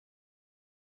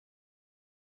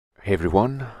Hey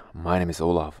everyone, my name is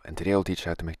Olaf and today I'll teach you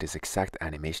how to make this exact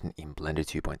animation in Blender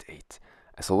 2.8.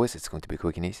 As always, it's going to be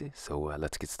quick and easy, so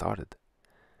let's get started.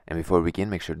 And before we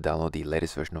begin, make sure to download the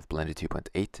latest version of Blender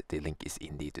 2.8, the link is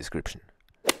in the description.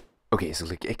 Okay, so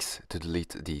click X to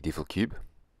delete the default cube,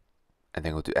 and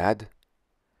then go to Add,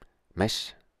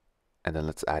 Mesh, and then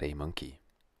let's add a monkey.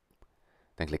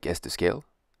 Then click S to scale,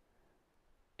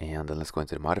 and then let's go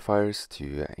into the modifiers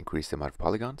to increase the amount of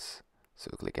polygons. So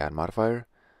click Add Modifier,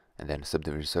 and then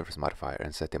subdivision surface modifier,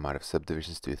 and set the amount of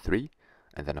subdivisions to 3,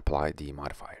 and then apply the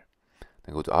modifier.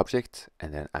 Then go to object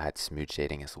and then add smooth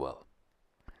shading as well.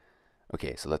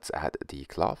 Okay, so let's add the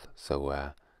cloth.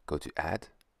 So go to add,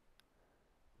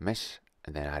 mesh,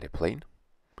 and then add a plane.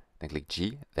 Then click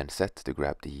G, then set to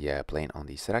grab the plane on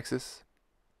the Z axis.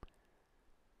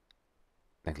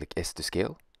 Then click S to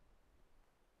scale.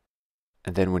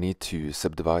 And then we need to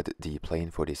subdivide the plane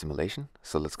for the simulation.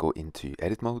 So let's go into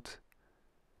edit mode.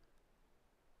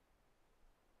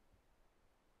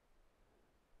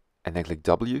 And then click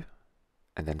W,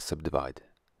 and then subdivide.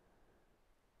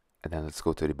 And then let's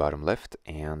go to the bottom left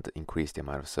and increase the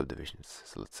amount of subdivisions.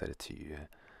 So let's set it to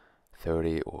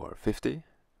 30 or 50,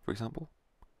 for example.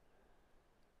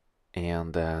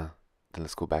 And then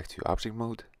let's go back to object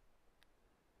mode.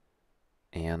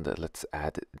 And let's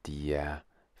add the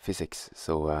physics.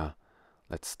 So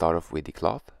let's start off with the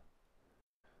cloth.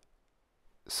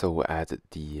 So add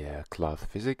the cloth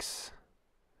physics.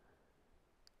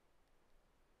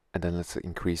 And then let's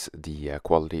increase the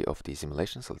quality of the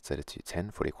simulation. So let's set it to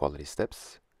 10 for the quality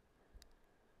steps.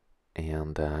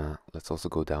 And let's also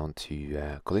go down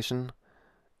to collision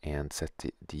and set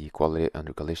the quality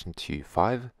under collision to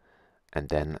 5. And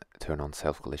then turn on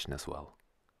self-collision as well.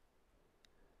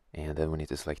 And then we need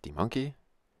to select the monkey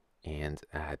and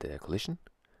add collision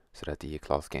so that the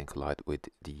cloth can collide with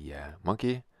the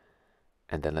monkey.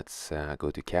 And then let's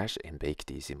go to cache and bake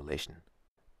the simulation.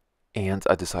 And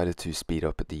I decided to speed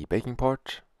up the baking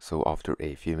part, so after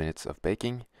a few minutes of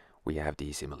baking, we have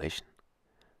the simulation.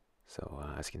 So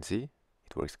as you can see,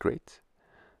 it works great.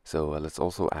 So let's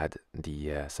also add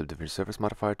the subdivision surface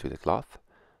modifier to the cloth.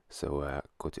 So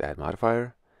go to add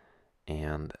modifier,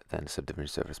 and then subdivision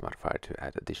surface modifier to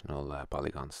add additional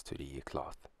polygons to the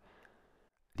cloth.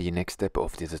 The next step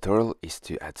of the tutorial is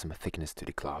to add some thickness to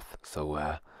the cloth.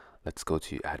 So let's go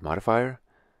to add modifier,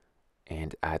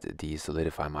 and add the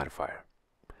solidify modifier,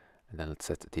 and then let's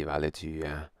set the value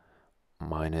to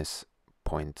minus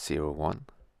 0.01,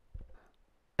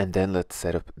 and then let's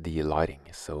set up the lighting.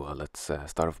 So let's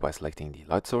start off by selecting the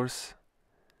light source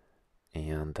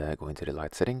and go into the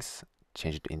light settings,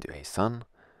 change it into a sun,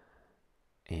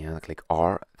 and click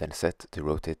R, then set to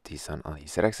rotate the sun on the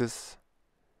Z-axis,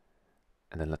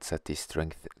 and then let's set the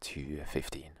strength to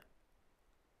 15.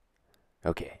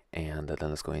 Okay, and then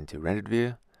let's go into rendered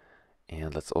view.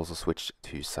 And let's also switch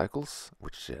to cycles,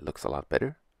 which looks a lot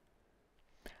better.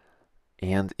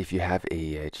 And if you have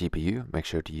a GPU, make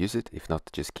sure to use it. If not,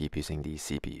 just keep using the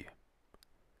CPU.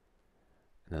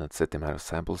 And then let's set the amount of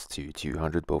samples to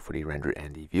 200, both for the render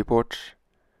and the viewport.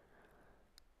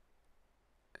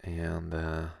 And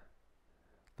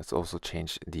let's also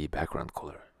change the background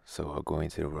color. So I'll go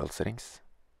into the world settings.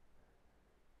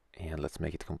 And let's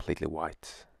make it completely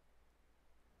white.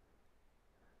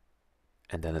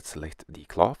 And then let's select the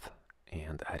cloth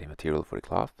and add a material for the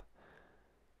cloth.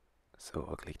 So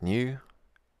I'll click new,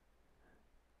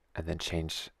 and then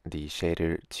change the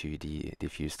shader to the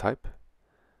diffuse type,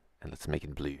 and let's make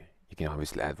it blue. You can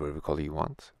obviously add whatever color you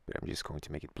want, but I'm just going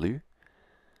to make it blue.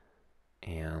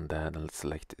 And then let's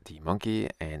select the monkey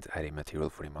and add a material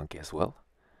for the monkey as well.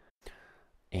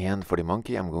 And for the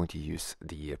monkey, I'm going to use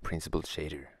the principled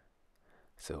shader.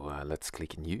 So let's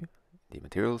click new, the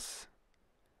materials.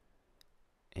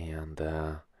 And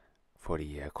for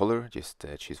the color, just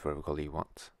choose whatever color you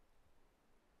want.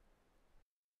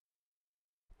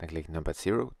 Then click numpad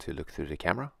 0 to look through the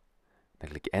camera.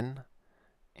 Then click N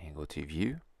and go to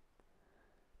view.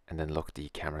 And then lock the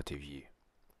camera to view.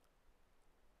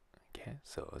 Okay,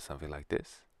 so something like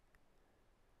this.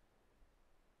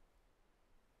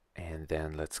 And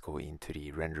then let's go into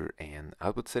the render and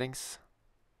output settings.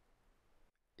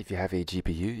 If you have a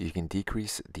GPU, you can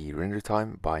decrease the render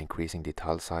time by increasing the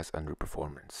tile size under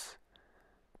performance.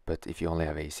 But if you only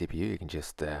have a CPU, you can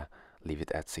just leave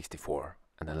it at 64.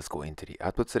 And then let's go into the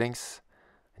output settings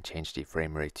and change the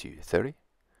frame rate to 30,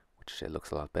 which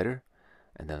looks a lot better.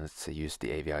 And then let's use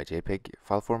the AVI JPEG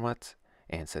file format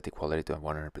and set the quality to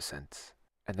 100%.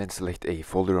 And then select a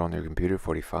folder on your computer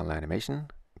for the final animation,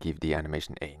 give the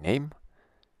animation a name,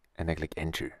 and then click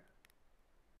enter.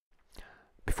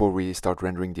 Before we start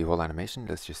rendering the whole animation,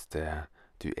 let's just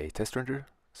do a test render.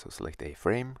 So select a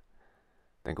frame,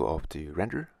 Then go up to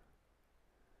render,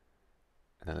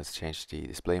 and then let's change the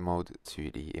display mode to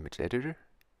the image editor,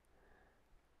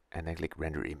 and then click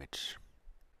render image.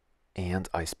 And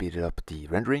I speeded up the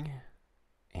rendering,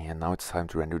 and now it's time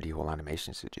to render the whole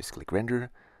animation. So just click render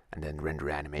and then render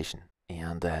animation.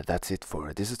 And that's it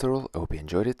for this tutorial. I hope you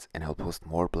enjoyed it, and I'll post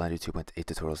more Blender 2.8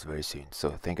 tutorials very soon.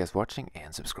 So thank you guys for watching,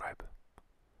 and subscribe.